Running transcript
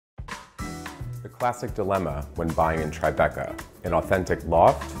The classic dilemma when buying in Tribeca, an authentic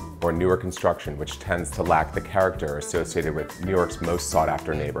loft or newer construction which tends to lack the character associated with New York's most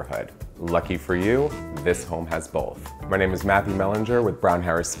sought-after neighborhood. Lucky for you, this home has both. My name is Matthew Melinger with Brown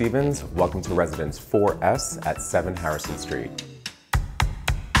Harris Stevens. Welcome to Residence 4S at 7 Harrison Street.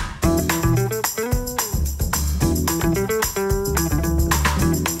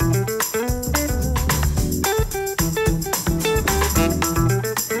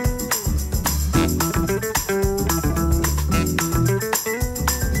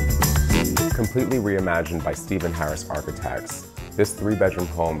 Completely reimagined by Stephen Harris Architects, this 3-bedroom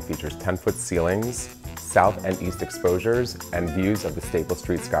home features 10-foot ceilings, south and east exposures, and views of the Staple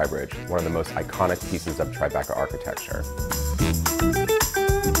Street Skybridge, one of the most iconic pieces of Tribeca architecture.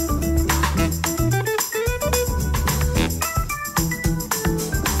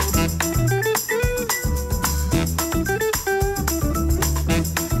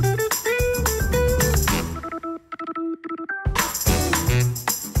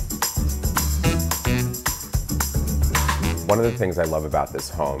 One of the things I love about this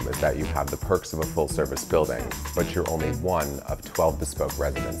home is that you have the perks of a full-service building, but you're only one of 12 bespoke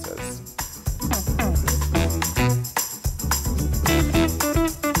residences.